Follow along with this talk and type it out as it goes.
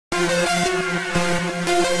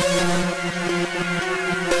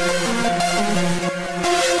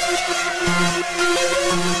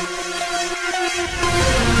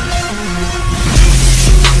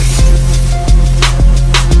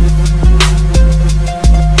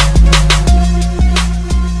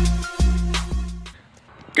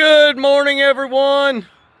Good morning, everyone.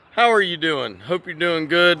 How are you doing? Hope you're doing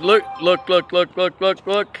good. Look.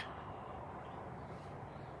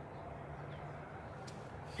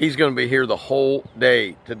 He's going to be here the whole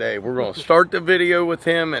day today. We're going to start the video with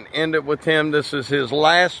him and end it with him. This is his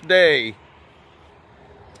last day.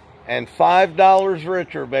 And $5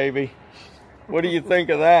 richer, baby. What do you think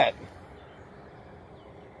of that?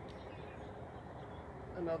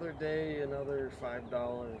 Another day, another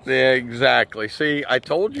 $5. Yeah, exactly. See, I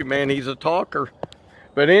told you, man, he's a talker.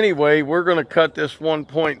 But anyway, we're going to cut this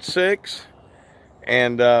 1.6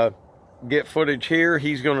 and get footage here.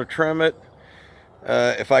 He's going to trim it.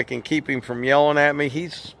 If I can keep him from yelling at me.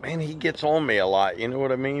 Man, he gets on me a lot, you know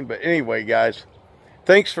what I mean? But anyway, guys,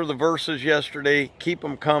 thanks for the verses yesterday. Keep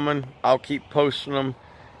them coming. I'll keep posting them.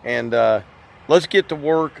 And let's get to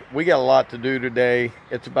work. We got a lot to do today.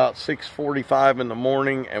 It's about 6:45 in the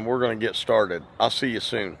morning, and we're going to get started. I'll see you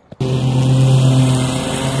soon.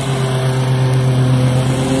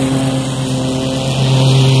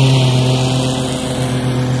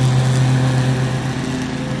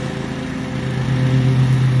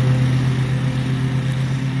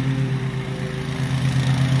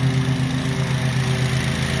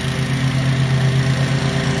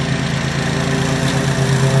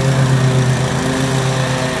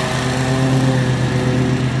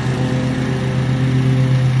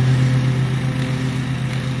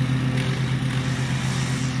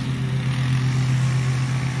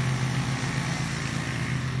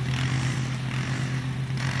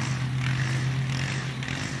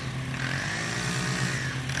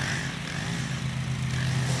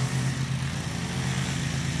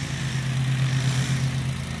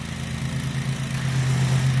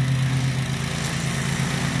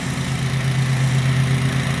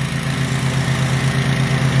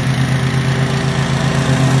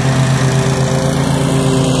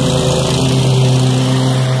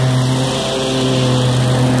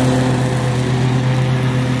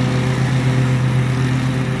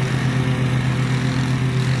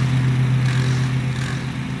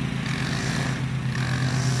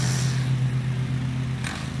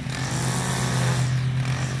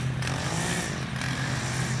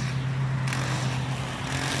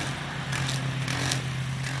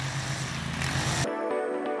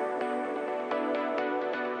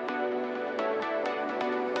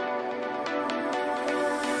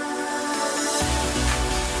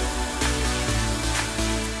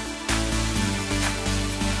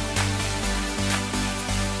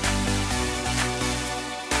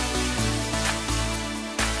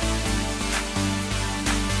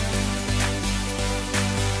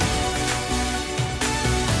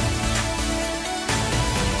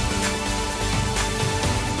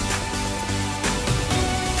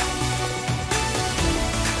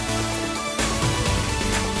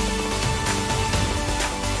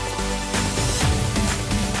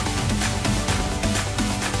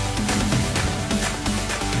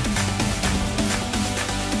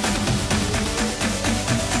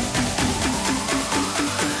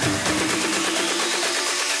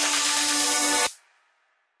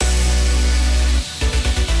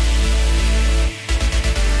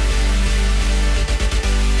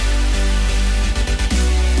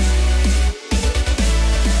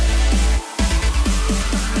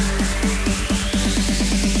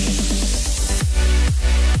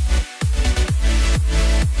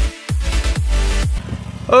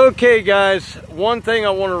 Okay, guys, one thing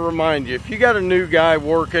I want to remind you, if you got a new guy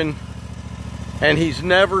working and he's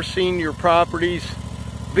never seen your properties,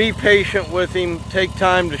 be patient with him. Take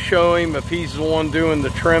time to show him if he's the one doing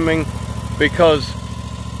the trimming, because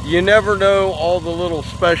you never know all the little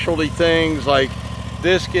specialty things, like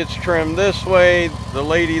this gets trimmed this way, the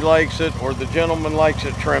lady likes it, or the gentleman likes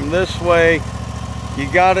it trimmed this way. You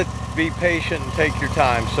got to be patient and take your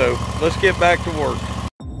time. So let's get back to work.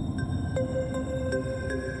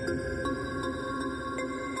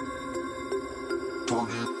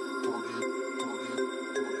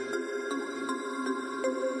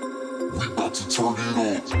 We about to turn it on.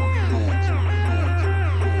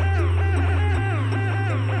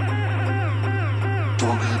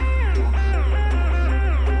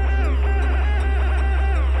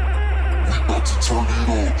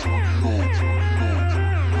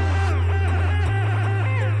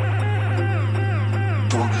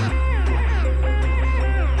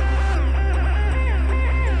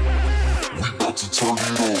 We about to turn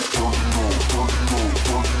it on.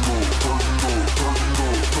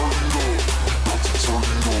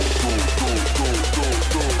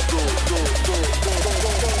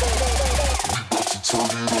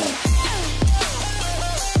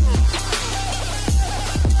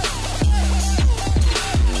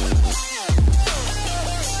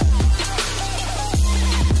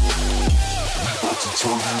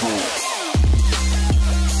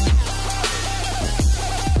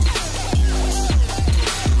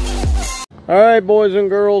 All right, boys and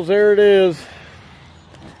girls, there it is.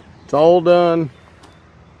 It's all done.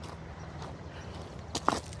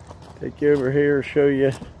 Take you over here, show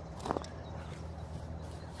you.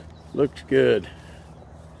 Looks good.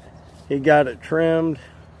 He got it trimmed.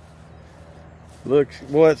 Looks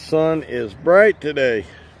what, sun is bright today.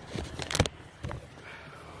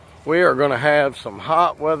 We are going to have some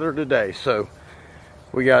hot weather today, so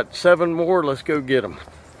we got 7 more. Let's go get them.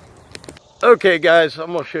 Okay guys,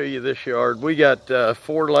 I'm going to show you this yard. We got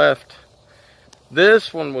 4 left.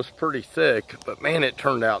 This one was pretty thick, but man, it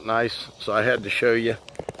turned out nice, so I had to show you.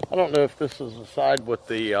 I don't know if this is the side with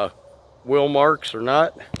the wheel marks or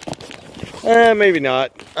not. Maybe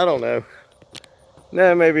not. I don't know.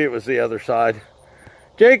 Nah, maybe it was the other side.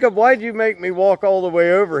 Jacob, why'd you make me walk all the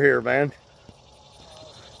way over here, man?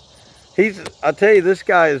 I tell you, this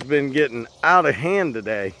guy has been getting out of hand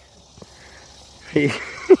today. He's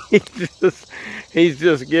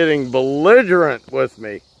just getting belligerent with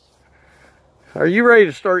me. Are you ready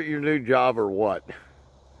to start your new job or what?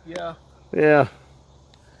 Yeah. Yeah.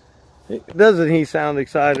 Doesn't he sound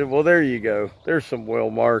excited? Well, there you go. There's some wheel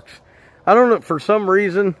marks. I don't know, for some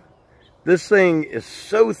reason, this thing is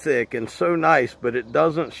so thick and so nice, but it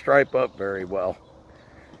doesn't stripe up very well.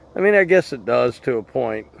 I mean, I guess it does to a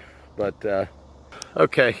point, but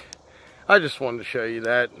okay. I just wanted to show you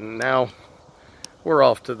that, and now we're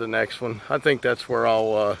off to the next one. I think that's where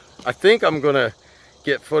I think I'm gonna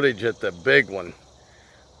get footage at the big one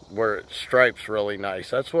where it stripes really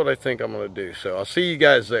nice. That's what I think I'm gonna do. So I'll see you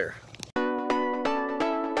guys there.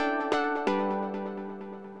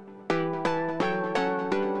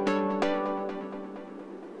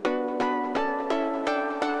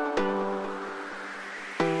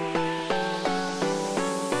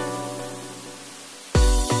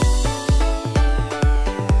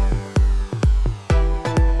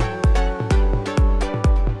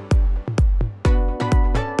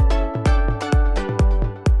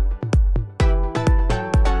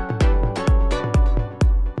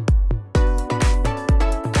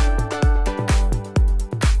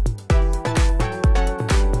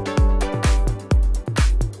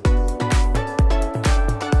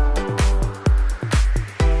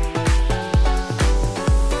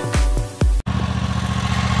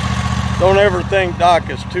 Don't ever think Doc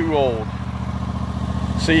is too old.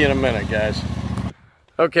 See you in a minute, guys.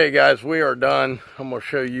 Okay, guys, we are done. I'm gonna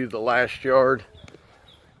show you the last yard.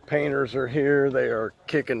 Painters are here. They are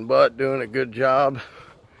kicking butt, doing a good job.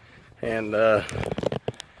 And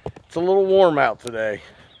it's a little warm out today.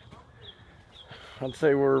 I'd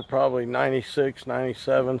say we're probably 96,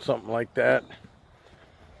 97, something like that.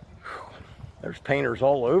 There's painters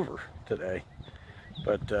all over today.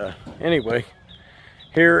 But anyway,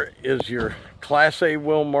 here is your Class A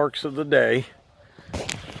wheel marks of the day.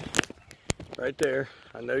 Right there.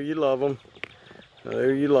 I know you love them. I know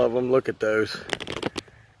you love them. Look at those.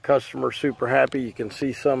 Customer super happy. You can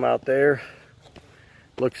see some out there.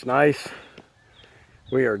 Looks nice.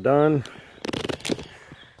 We are done.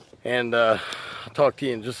 And I'll talk to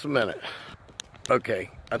you in just a minute. Okay,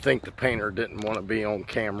 I think the painter didn't want to be on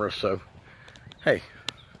camera, so hey,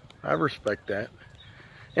 I respect that.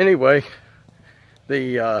 Anyway,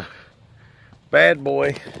 the bad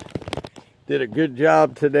boy did a good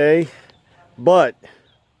job today, but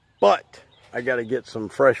I got to get some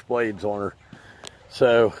fresh blades on her.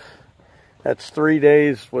 So that's 3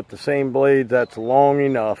 days with the same blades. That's long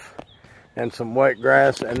enough. And some wet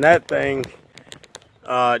grass, and that thing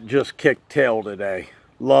just kicked tail today.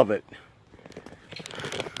 Love it.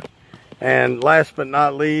 And last but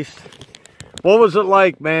not least, what was it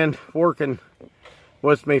like, man, working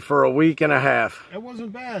with me for a week and a half? It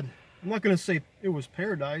wasn't bad. I'm not going to say it was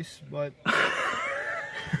paradise, but...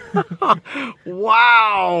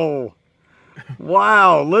 Wow!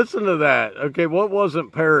 Wow, listen to that. Okay, what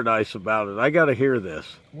wasn't paradise about it? I got to hear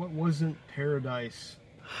this. What wasn't paradise?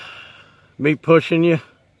 Me pushing you?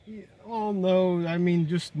 Yeah, oh, no, I mean,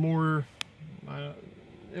 just more...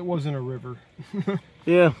 it wasn't a river.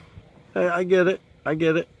 Yeah, I get it. I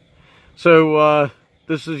get it. So,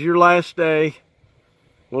 this is your last day.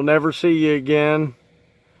 We'll never see you again.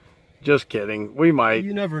 Just kidding. We might.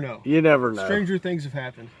 You never know. You never know. Stranger things have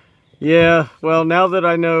happened. Yeah, well, now that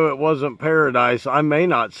I know it wasn't paradise, I may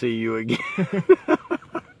not see you again.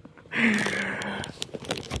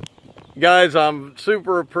 Guys, I'm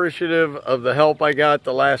super appreciative of the help I got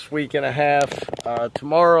the last week and a half.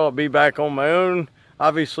 Tomorrow I'll be back on my own,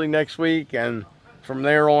 obviously next week, and from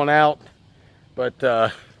there on out.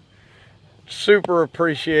 But super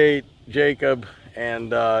appreciate Jacob,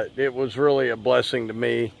 and it was really a blessing to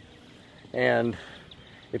me. And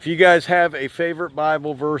if you guys have a favorite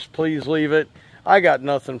Bible verse, please leave it. I got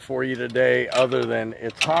nothing for you today other than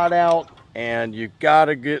it's hot out and you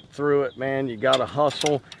gotta get through it, man. You gotta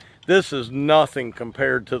hustle. This is nothing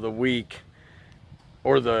compared to the week,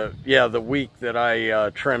 or the week that I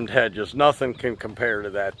trimmed hedges. Nothing can compare to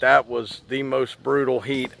that. That was the most brutal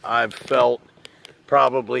heat I've felt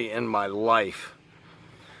probably in my life,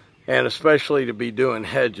 and especially to be doing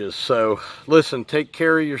hedges. So listen, take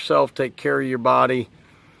care of yourself, take care of your body.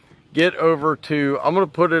 Get over to, I'm going to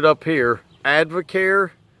put it up here,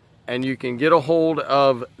 LAWNCARE, and you can get a hold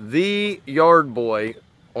of The Yard Boy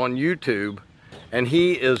on YouTube, and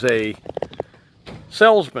he is a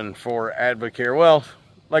salesman for LAWNCARE. Well,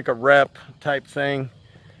 like a rep type thing.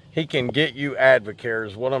 He can get you LAWNCARE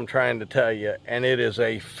is what I'm trying to tell you, and it is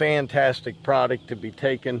a fantastic product to be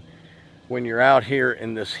taken when you're out here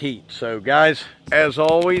in this heat. So guys, as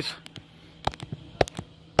always,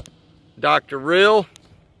 Dr. Real,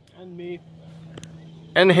 And me.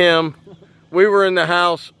 and him. We were in the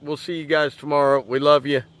house. We'll see you guys tomorrow. We love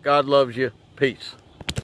you. God loves you. Peace.